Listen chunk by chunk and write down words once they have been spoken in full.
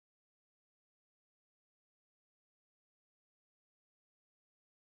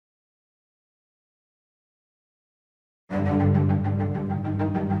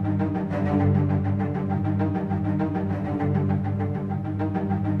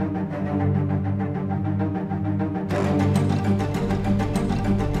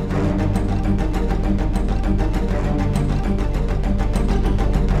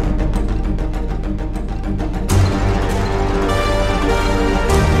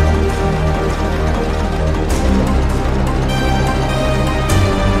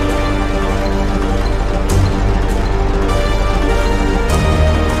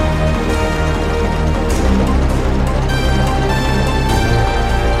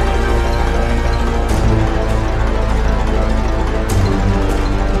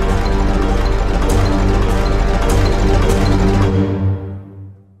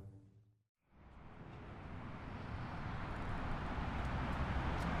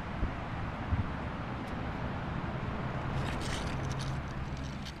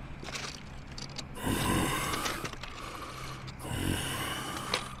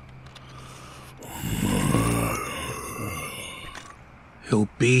He'll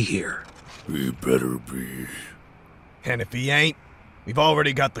be here. He better be. And if he ain't, we've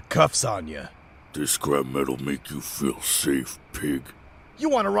already got the cuffs on you. This scrap metal make you feel safe, pig? You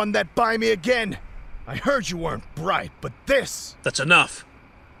want to run that by me again? I heard you weren't bright, but this... That's enough.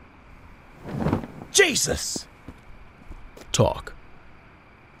 Jesus! Talk.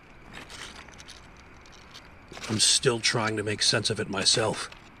 I'm still trying to make sense of it myself.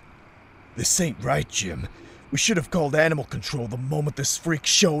 This ain't right, Jim. We should have called animal control the moment this freak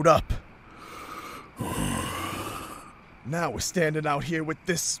showed up. Now we're standing out here with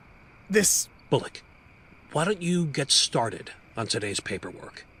this... Bullock, why don't you get started on today's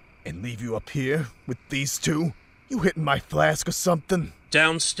paperwork? And leave you up here with these two? You hitting my flask or something?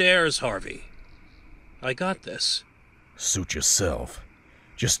 Downstairs, Harvey. I got this. Suit yourself.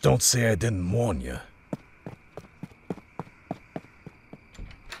 Just don't say I didn't warn you.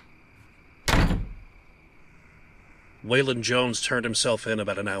 Waylon Jones turned himself in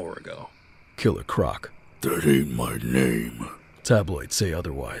about an hour ago. Killer Croc. That ain't my name. Tabloids say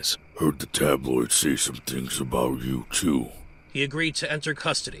otherwise. Heard the tabloids say some things about you, too. He agreed to enter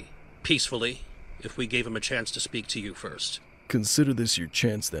custody, peacefully, if we gave him a chance to speak to you first. Consider this your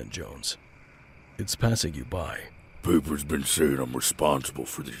chance then, Jones. It's passing you by. Paper's been saying I'm responsible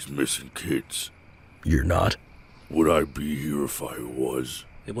for these missing kids. You're not? Would I be here if I was?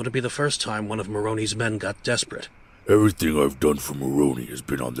 It wouldn't be the first time one of Maroney's men got desperate. Everything I've done for Maroney has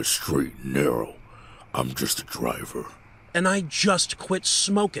been on the straight and narrow. I'm just a driver. And I just quit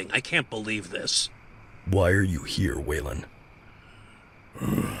smoking. I can't believe this. Why are you here, Waylon?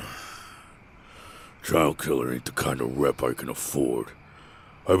 Child killer ain't the kind of rep I can afford.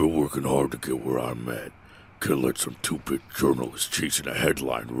 I've been working hard to get where I'm at. Can't let some two-bit journalist chasing a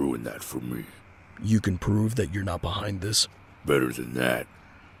headline ruin that for me. You can prove that you're not behind this? Better than that,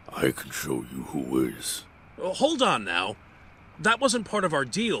 I can show you who is. Hold on now. That wasn't part of our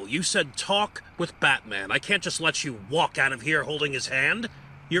deal. You said talk with Batman. I can't just let you walk out of here holding his hand.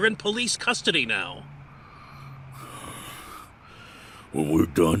 You're in police custody now. When we're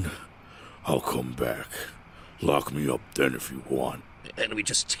done, I'll come back. Lock me up then if you want. And we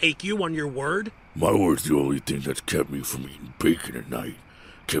just take you on your word? My word's the only thing that's kept me from eating bacon at night.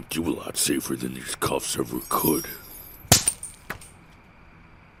 Kept you a lot safer than these cuffs ever could.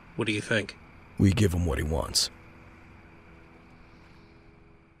 What do you think? We give him what he wants.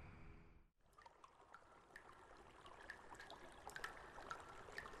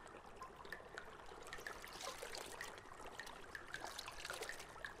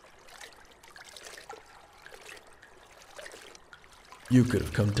 You could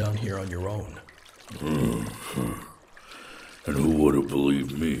have come down here on your own. And who would have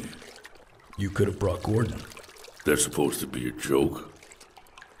believed me? You could have brought Gordon. That's supposed to be a joke.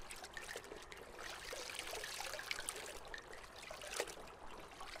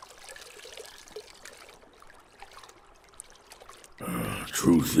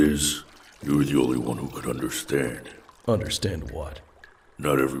 Truth is, you're the only one who could understand. Understand what?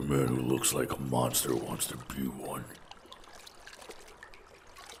 Not every man who looks like a monster wants to be one.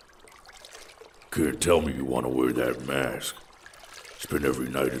 Can't tell me you want to wear that mask. Spend every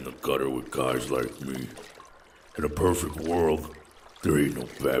night in the gutter with guys like me. In a perfect world, there ain't no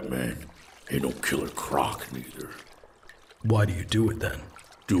Batman, ain't no Killer Croc neither. Why do you do it then?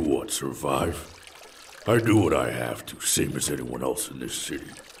 Do what, survive? I do what I have to, same as anyone else in this city.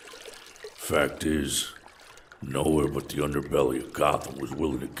 Fact is, nowhere but the underbelly of Gotham was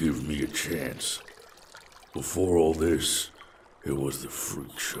willing to give me a chance. Before all this, it was the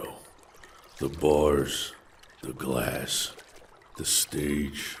freak show. The bars, the glass, the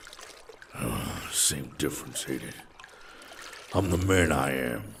stage. Same difference, ain't it? I'm the man I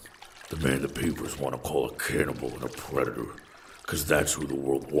am. The man the papers want to call a cannibal and a predator. 'Cause that's who the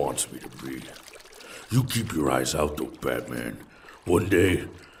world wants me to be. You keep your eyes out though, Batman. One day,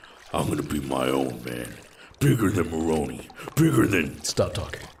 I'm gonna be my own man. Bigger than Maroni. Bigger than... Stop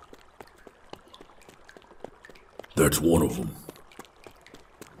talking. That's one of them.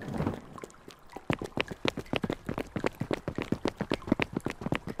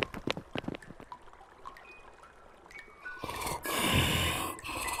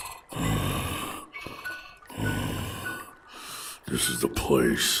 This is the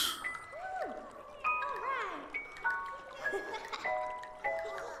place.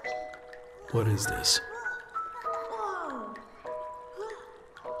 What is this?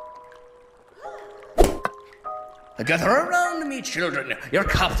 Gather around me, children. Your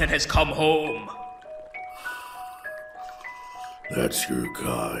captain has come home. That's your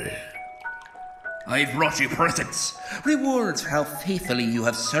guy. I've brought you presents, rewards for how faithfully you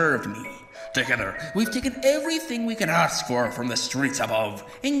have served me. Together, we've taken everything we could ask for from the streets above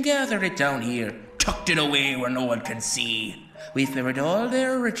and gathered it down here, tucked it away where no one can see. We've buried all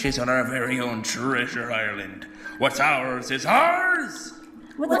their riches on our very own treasure island. What's ours is ours!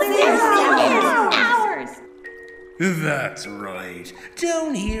 What's ours? That's right.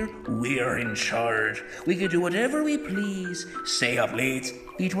 Down here, we're in charge. We can do whatever we please, stay up late,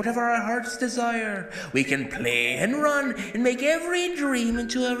 eat whatever our hearts desire. We can play and run and make every dream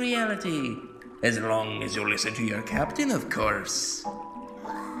into a reality. As long as you listen to your captain, of course.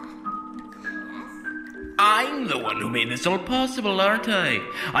 I'm the one who made this all possible, aren't I?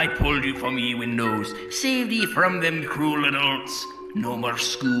 I pulled you from ye windows, saved ye from them cruel adults. No more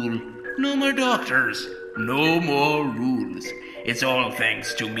school, no more doctors, no more rules. It's all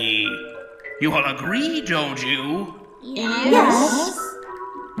thanks to me. You all agree, don't you? Yes.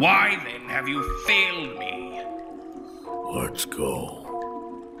 Why then have you failed me? Let's go.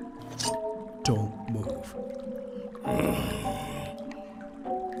 Don't move.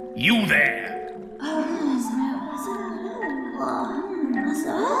 You there!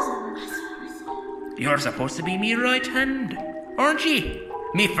 You're supposed to be me right hand, aren't ye?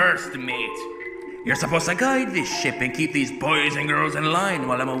 Me first mate. You're supposed to guide this ship and keep these boys and girls in line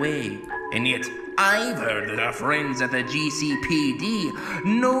while I'm away. And yet, I've heard that our friends at the GCPD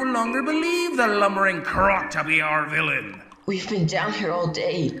no longer believe the lumbering croc to be our villain. We've been down here all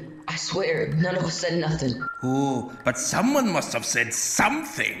day. I swear, none of us said nothing. Oh, but someone must have said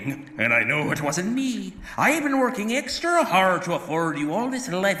something, and I know it wasn't me. I have been working extra hard to afford you all this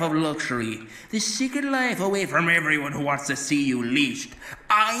life of luxury, this secret life away from everyone who wants to see you leashed.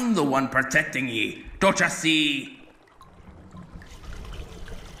 I'm the one protecting ye, don't you see?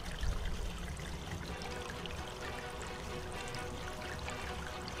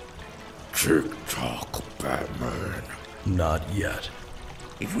 Tick-tock, Batman. Not yet.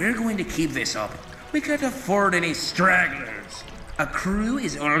 If we're going to keep this up, we can't afford any stragglers. A crew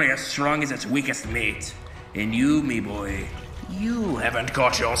is only as strong as its weakest mate. And you, me boy, you haven't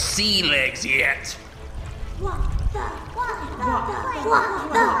got your sea legs yet.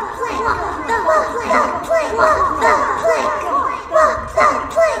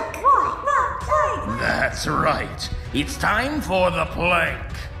 That's right. It's time for the plank.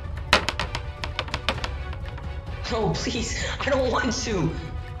 Oh, please, I don't want to.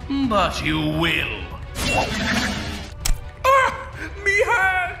 But you will. Ah! Me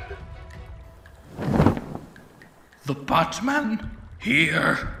hand! The Batman?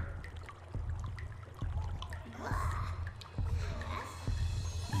 Here.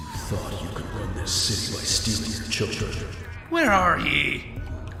 You thought you could run this city by stealing your children. Where are ye?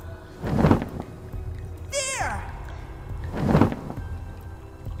 There!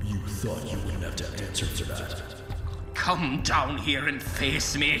 You thought you wouldn't have to answer to that. Come down here and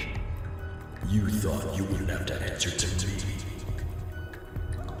face me. You thought you wouldn't have to answer to me.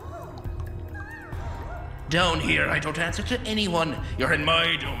 Down here, I don't answer to anyone. You're in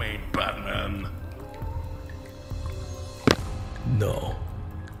my domain, Batman. No,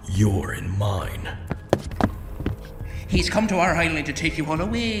 you're in mine. He's come to our island to take you all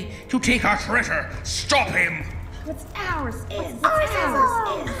away, to take our treasure. Stop him! What's ours? What's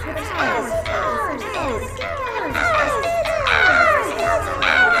ours? What's ours?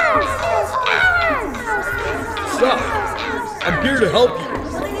 Stop! I'm here to help you.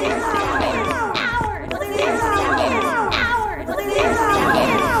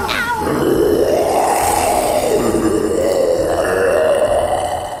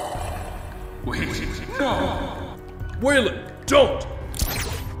 Wait, no! Waylon, don't!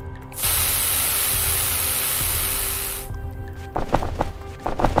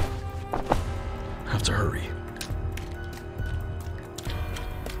 Have to hurry.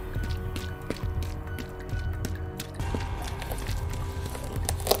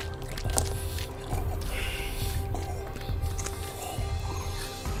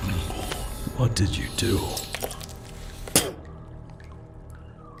 What did you do?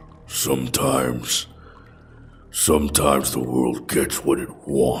 Sometimes the world gets what it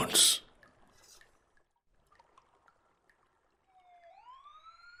wants.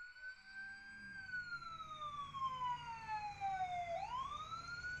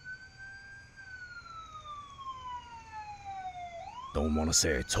 Don't want to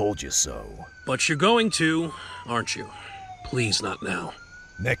say I told you so. But you're going to, aren't you? Please, not now.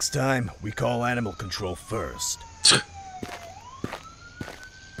 Next time, we call animal control first.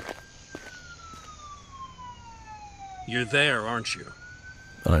 You're there, aren't you?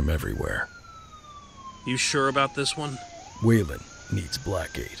 I'm everywhere. You sure about this one? Waylon needs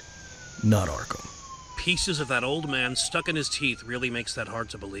Blackgate, not Arkham. Pieces of that old man stuck in his teeth really makes that hard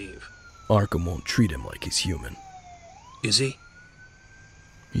to believe. Arkham won't treat him like he's human. Is he?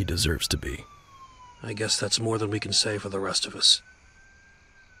 He deserves to be. I guess that's more than we can say for the rest of us.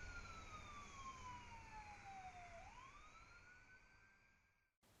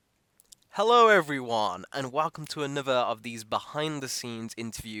 Hello everyone, and welcome to another of these behind-the-scenes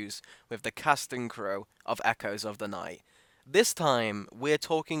interviews with the cast and crew of Echoes of the Night. This time, we're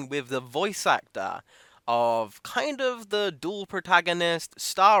talking with the voice actor of kind of the dual protagonist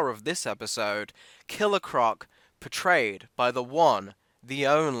star of this episode, Killer Croc, portrayed by the one, the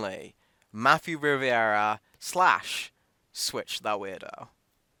only, Matthew Riviera / Switch That Weirdo.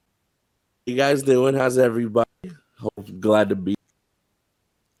 You guys doing? How's everybody? Glad to be.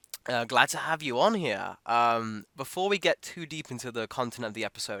 Glad to have you on here. Before we get too deep into the content of the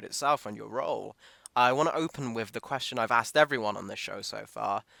episode itself and your role, I want to open with the question I've asked everyone on this show so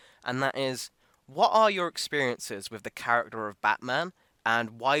far, and that is, what are your experiences with the character of Batman,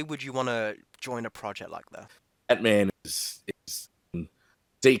 and why would you want to join a project like this? Batman is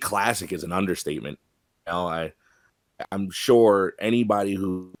say classic is an understatement. You know, I'm sure anybody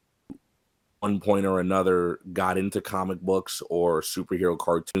who one point or another got into comic books or superhero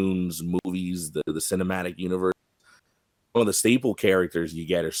cartoons, movies, the cinematic universe, one of the staple characters you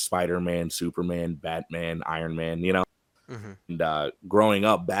get are Spider-Man, Superman, Batman, Iron Man, you know. Mm-hmm. And growing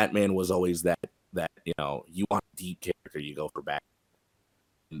up, Batman was always that you know, you want a deep character, you go for Batman.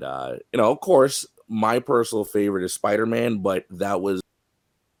 And you know, of course, my personal favorite is Spider-Man, but that was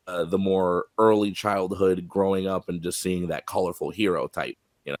the more early childhood growing up and just seeing that colorful hero type.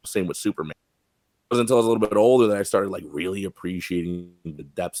 You know, same with Superman. It wasn't until I was a little bit older that I started like really appreciating the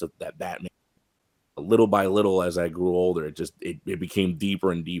depths of that Batman. Little by little, as I grew older, it became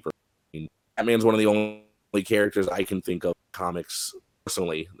deeper and deeper. I mean, Batman's one of the only characters I can think of comics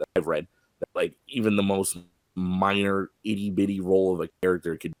personally that I've read that like even the most minor itty bitty role of a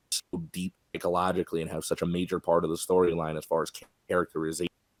character could be so deep psychologically and have such a major part of the storyline as far as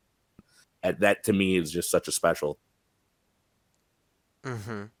characterization. That to me is just such a special.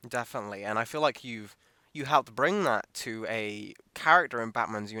 Definitely, and I feel like you helped bring that to a character in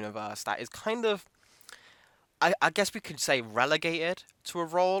Batman's universe that is kind of, I guess we could say, relegated to a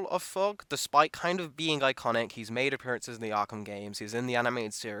role of thug, despite kind of being iconic. He's made appearances in the Arkham games, he's in the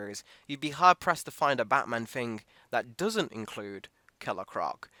animated series. You'd be hard-pressed to find a Batman thing that doesn't include Killer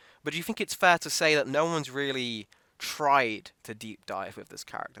Croc. But do you think it's fair to say that no one's really tried to deep dive with this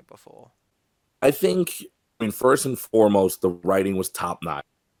character before? I mean, first and foremost, the writing was top-notch.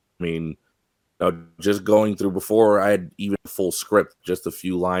 I mean, just going through before I had even a full script, just a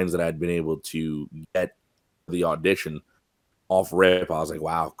few lines that I'd been able to get the audition off rip, I was like,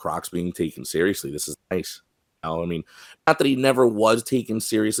 wow, Croc's being taken seriously. This is nice. You know, I mean, not that he never was taken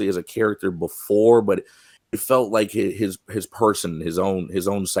seriously as a character before, but it felt like his person, his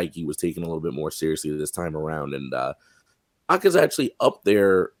own psyche was taken a little bit more seriously this time around. And Croc is actually up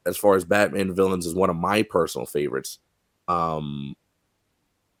there as far as Batman villains as one of my personal favorites. Him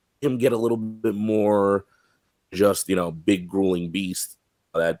get a little bit more just, you know, big grueling beast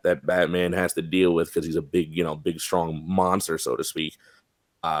that Batman has to deal with because he's a big, you know, big strong monster, so to speak.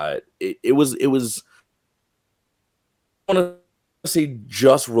 It was I want to say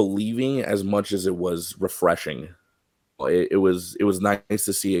just relieving as much as it was refreshing. It was nice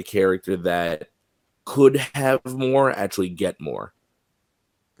to see a character that could have more actually get more.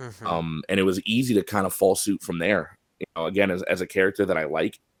 And it was easy to kind of fall suit from there. You know, again, as a character that I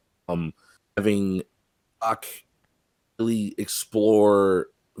like, having Doc really explore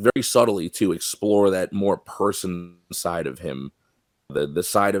very subtly to explore that more person side of him, the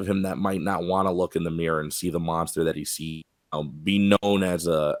side of him that might not want to look in the mirror and see the monster that he sees, be known as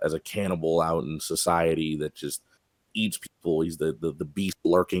a cannibal out in society that just eats people. He's the beast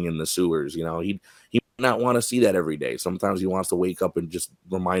lurking in the sewers. You know, he might not want to see that every day. Sometimes he wants to wake up and just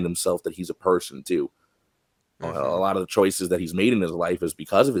remind himself that he's a person too. A lot of the choices that he's made in his life is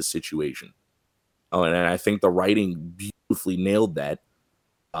because of his situation. Oh, and I think the writing beautifully nailed that,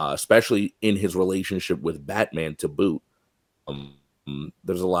 especially in his relationship with Batman to boot.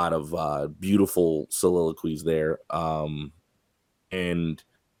 There's a lot of beautiful soliloquies there. And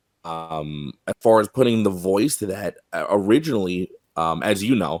as far as putting the voice to that, originally, as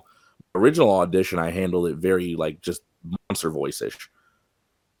you know, original audition, I handled it very like just monster voice-ish.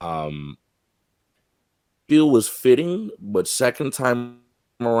 Feel was fitting, but second time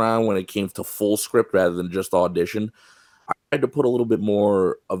around when it came to full script rather than just audition, I had to put a little bit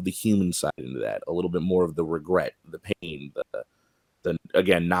more of the human side into that, a little bit more of the regret, the pain, the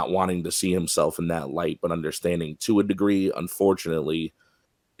again, not wanting to see himself in that light, but understanding to a degree. Unfortunately,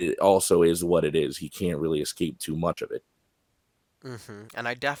 it also is what it is. He can't really escape too much of it. And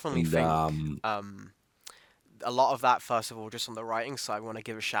I definitely think a lot of that, first of all, just on the writing side, we want to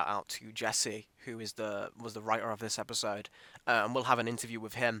give a shout out to Jesse, who was the writer of this episode, and we'll have an interview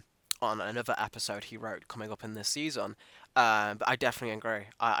with him on another episode he wrote coming up in this season. But I definitely agree.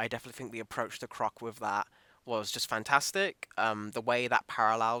 I definitely think the approach to Croc with that was just fantastic. The way that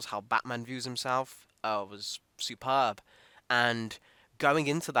parallels how Batman views himself was superb, and going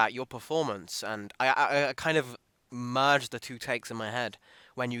into that, your performance, and I kind of merged the two takes in my head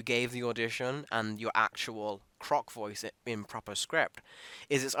when you gave the audition and your actual Croc voice in proper script.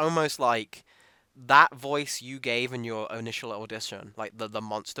 It's almost like that voice you gave in your initial audition, like the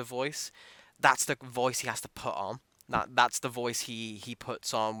monster voice, that's the voice he has to put on. That's the voice he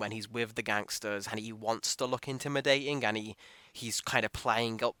puts on when he's with the gangsters and he wants to look intimidating, and he's kind of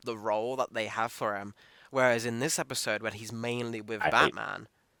playing up the role that they have for him. Whereas in this episode, when he's mainly with Batman,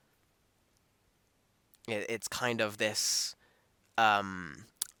 it's kind of this a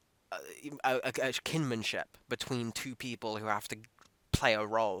kinship between two people who have to play a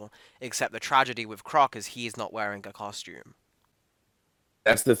role, except the tragedy with Croc is he's not wearing a costume.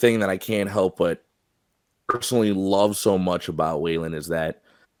 That's the thing that I can't help but personally love so much about Waylon, is that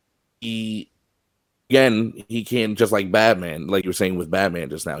he can't, just like Batman, like you were saying with Batman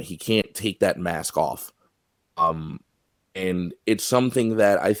just now, he can't take that mask off. And it's something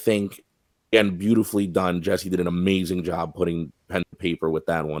that I think, again, beautifully done. Jesse did an amazing job putting pen to paper with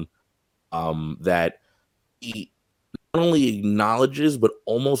that one. That he not only acknowledges but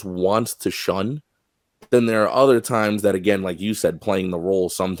almost wants to shun. Then there are other times that, again, like you said, playing the role,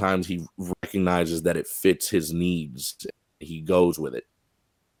 sometimes he recognizes that it fits his needs. He goes with it.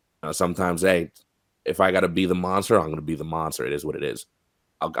 Sometimes, hey, if I got to be the monster, I'm going to be the monster. It is what it is.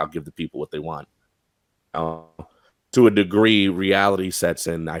 I'll give the people what they want. To a degree, reality sets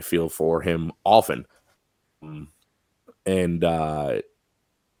in, I feel, for him often. And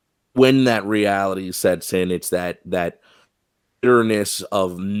when that reality sets in, it's that bitterness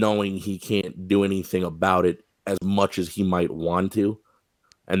of knowing he can't do anything about it as much as he might want to.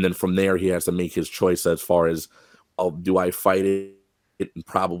 And then from there, he has to make his choice as far as, oh, do I fight it and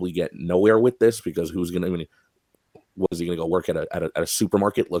probably get nowhere with this? Because was he going to go work at a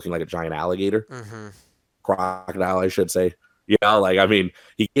supermarket looking like a giant alligator? Crocodile, I should say. Yeah, like, I mean,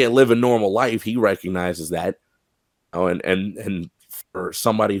 he can't live a normal life. He recognizes that. And for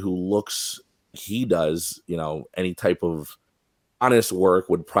somebody who looks, he does, any type of honest work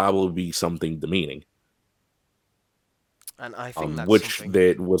would probably be something demeaning. And I think that's which something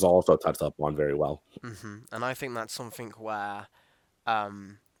that was also touched up on very well. And I think that's something where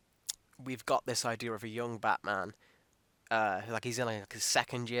we've got this idea of a young Batman. Like he's in like his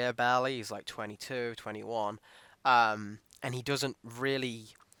second year barely. He's like 22, 21. And he doesn't really...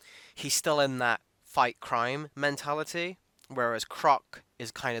 He's still in that fight crime mentality. Whereas Croc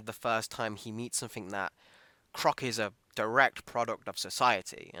is kind of the first time he meets something that... Croc is a direct product of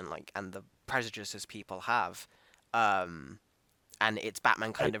society and the prejudices people have. And it's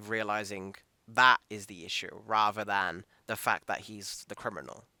Batman kind of realizing that is the issue rather than the fact that he's the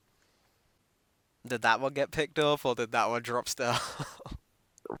criminal. Did that one get picked up or did that one drop still?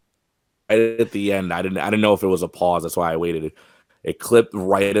 Right at the end, I didn't know if it was a pause. That's why I waited. It clipped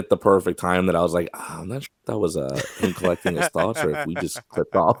right at the perfect time that I was like, I'm not sure if that was him collecting his thoughts or if we just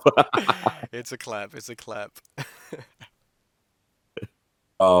clipped off. It's a clip.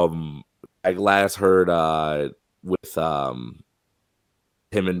 I last heard with him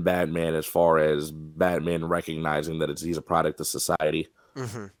and Batman, as far as Batman recognizing that he's a product of society,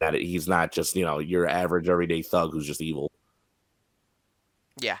 that he's not just your average everyday thug who's just evil.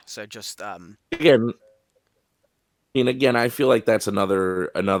 Yeah, so just again, I feel like that's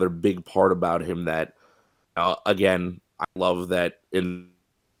another big part about him that again, I love that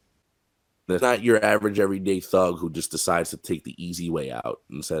it's not your average everyday thug who just decides to take the easy way out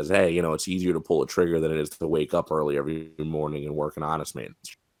and says, hey, it's easier to pull a trigger than it is to wake up early every morning and work an honest man.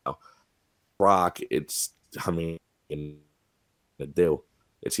 Croc, it's, I mean, to do.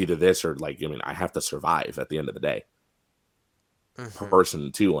 It's either this or like, I mean, I have to survive at the end of the day.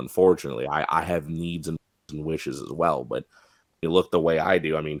 Person too, unfortunately, I have needs and wishes as well. But you look the way I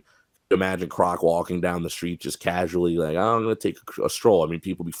do. I mean, imagine Croc walking down the street just casually, like, oh, I'm gonna take a stroll. I mean,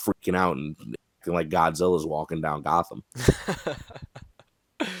 people be freaking out and acting like Godzilla's walking down Gotham.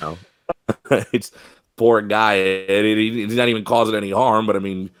 You know? It's poor guy, and he's not even causing any harm. But I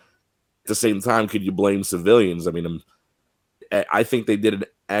mean, at the same time, could you blame civilians? I mean, I think they did an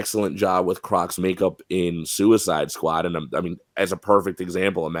excellent job with Croc's makeup in Suicide Squad. And I mean, as a perfect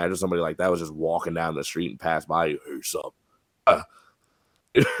example, imagine somebody like that was just walking down the street and passed by you. Hey, sup?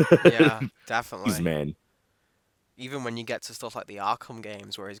 Yeah, definitely. Jeez, man. Even when you get to stuff like the Arkham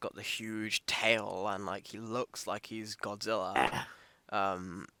games where he's got the huge tail and like he looks like he's Godzilla,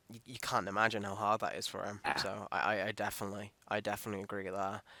 you can't imagine how hard that is for him. So I definitely agree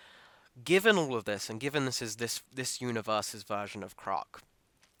there. Given all of this, and given this is this universe's version of Croc,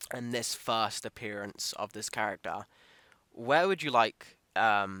 and this first appearance of this character, where would you like,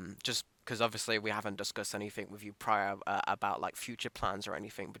 just because obviously we haven't discussed anything with you prior about like future plans or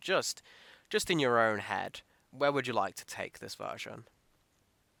anything, but just in your own head, where would you like to take this version?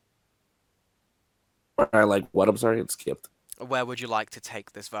 I like what? I'm sorry, it skipped. Where would you like to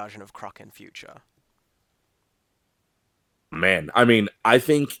take this version of Croc in future? Man, I mean, I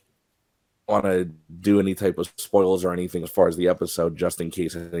think want to do any type of spoilers or anything as far as the episode, just in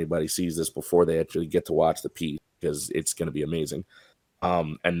case anybody sees this before they actually get to watch the piece, because it's going to be amazing.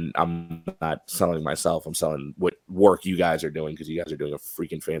 And I'm not selling myself, I'm selling what work you guys are doing, because you guys are doing a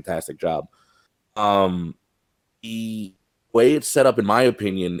freaking fantastic job. The way it's set up, in my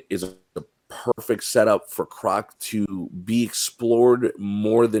opinion, is a perfect setup for Croc to be explored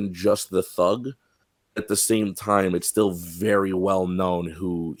more than just the thug. At the same time, it's still very well known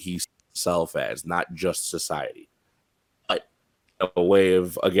who he's himself as, not just society. But a way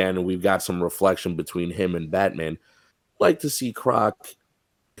of, again, we've got some reflection between him and Batman. I'd like to see Croc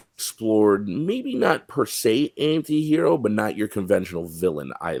explored, maybe not per se anti-hero, but not your conventional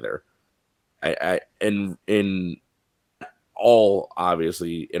villain either. And in all,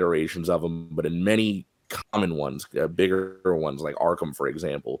 obviously, iterations of him, but in many common ones, bigger ones like Arkham, for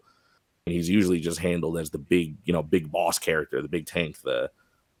example, and he's usually just handled as the big boss character, the big tank, the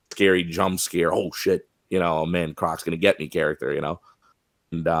scary jump scare, oh shit, man, Croc's gonna get me character, and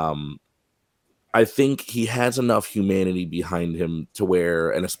I think he has enough humanity behind him to where,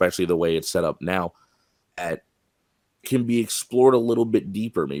 and especially the way it's set up now, that can be explored a little bit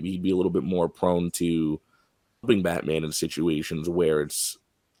deeper. Maybe he'd be a little bit more prone to helping Batman in situations where it's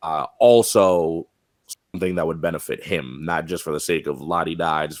also something that would benefit him, not just for the sake of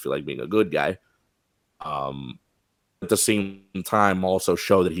la-di-da, I just feel like being a good guy. At the same time, also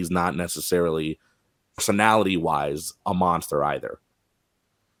show that he's not necessarily, personality-wise, a monster either.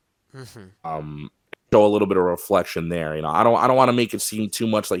 Show a little bit of reflection there. I don't want to make it seem too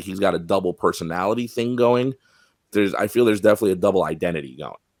much like he's got a double personality thing going. I feel there's definitely a double identity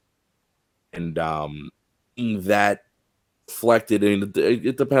going, and that reflected in,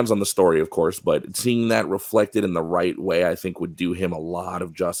 it depends on the story, of course, but seeing that reflected in the right way, I think would do him a lot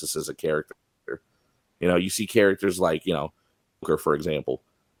of justice as a character. You see characters like, Joker, for example.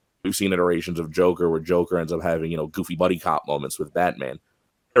 We've seen iterations of Joker where Joker ends up having, goofy buddy cop moments with Batman.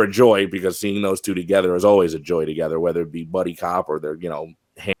 They're a joy, because seeing those two together is always a joy together, whether it be buddy cop or they're,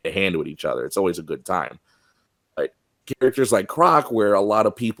 hand to hand with each other. It's always a good time. But characters like Croc, where a lot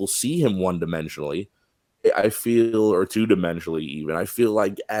of people see him one-dimensionally, I feel, or two-dimensionally even, I feel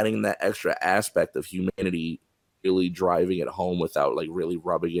like adding that extra aspect of humanity, really driving it home without like really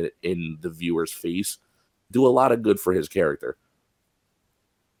rubbing it in the viewer's face, do a lot of good for his character.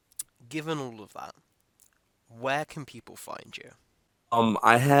 Given all of that, where can people find you?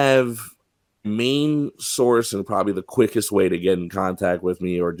 I have main source, and probably the quickest way to get in contact with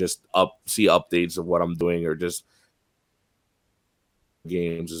me, or just see updates of what I'm doing, or just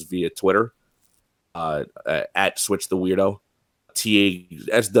games, is via Twitter. At Switch the Weirdo,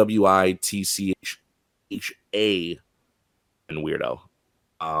 SWITCHA and Weirdo.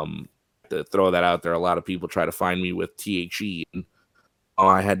 To throw that out there, a lot of people try to find me with THE, and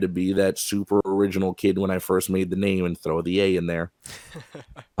I had to be that super original kid when I first made the name and throw the A in there.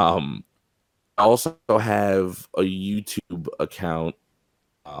 I also have a YouTube account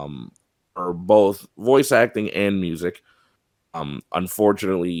for both voice acting and music.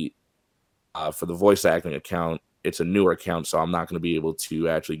 Unfortunately, for the voice acting account, it's a newer account, so I'm not going to be able to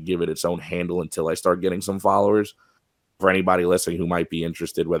actually give it its own handle until I start getting some followers. For anybody listening who might be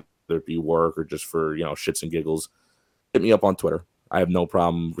interested, whether it be work or just for, shits and giggles, hit me up on Twitter. I have no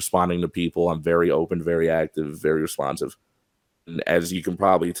problem responding to people. I'm very open, very active, very responsive. And as you can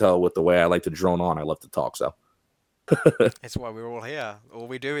probably tell with the way I like to drone on, I love to talk. So It's why we're all here. All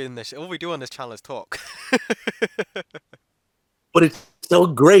we do on this channel is talk. but it's so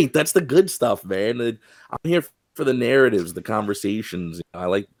great. That's the good stuff, man. I'm here for the narratives, the conversations. I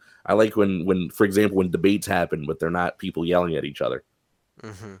like when, for example, when debates happen, but they're not people yelling at each other.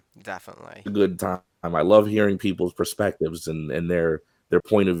 Definitely. It's a good time. I love hearing people's perspectives and their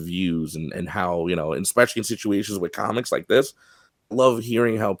point of views and how, and especially in situations with comics like this, I love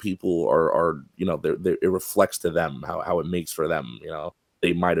hearing how people are it reflects to them, how it makes for them.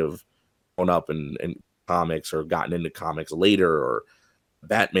 They might have grown up in comics or gotten into comics later, or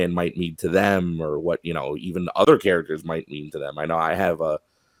Batman might mean to them, or what, even other characters might mean to them. I know I have a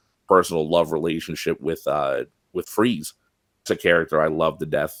personal love relationship with Freeze. It's a character I love to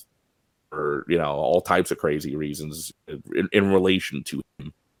death for, all types of crazy reasons in relation to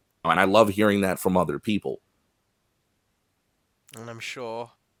him. And I love hearing that from other people. And I'm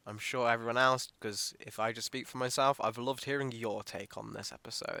sure everyone else, because if I just speak for myself, I've loved hearing your take on this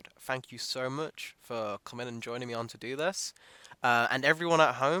episode. Thank you so much for coming and joining me on to do this. And everyone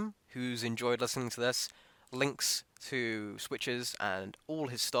at home who's enjoyed listening to this, links to Switches and all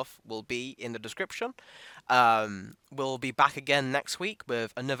his stuff will be in the description. We'll be back again next week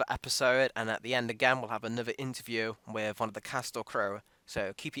with another episode, and at the end again we'll have another interview with one of the cast or crew.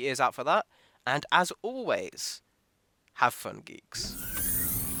 So keep your ears out for that. And as always, have fun, geeks.